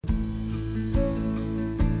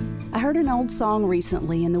heard an old song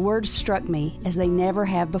recently, and the words struck me as they never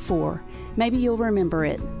have before. Maybe you'll remember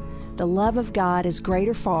it. The love of God is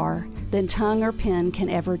greater far than tongue or pen can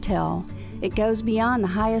ever tell. It goes beyond the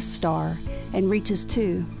highest star and reaches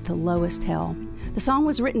to the lowest hell. The song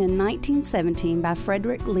was written in 1917 by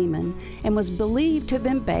Frederick Lehman and was believed to have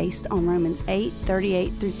been based on Romans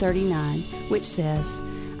 8:38 through 39, which says,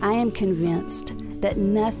 "I am convinced that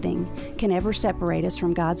nothing can ever separate us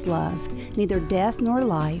from God's love, neither death nor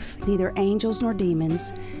life, neither angels nor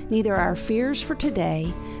demons, neither our fears for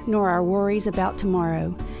today nor our worries about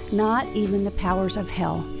tomorrow, not even the powers of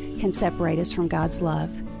hell can separate us from God's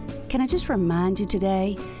love." Can I just remind you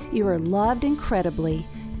today, you are loved incredibly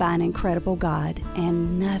by an incredible God,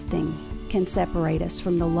 and nothing can separate us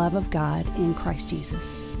from the love of God in Christ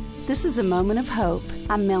Jesus. This is a moment of hope.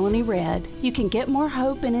 I'm Melanie Redd. You can get more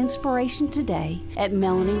hope and inspiration today at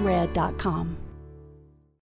MelanieRedd.com.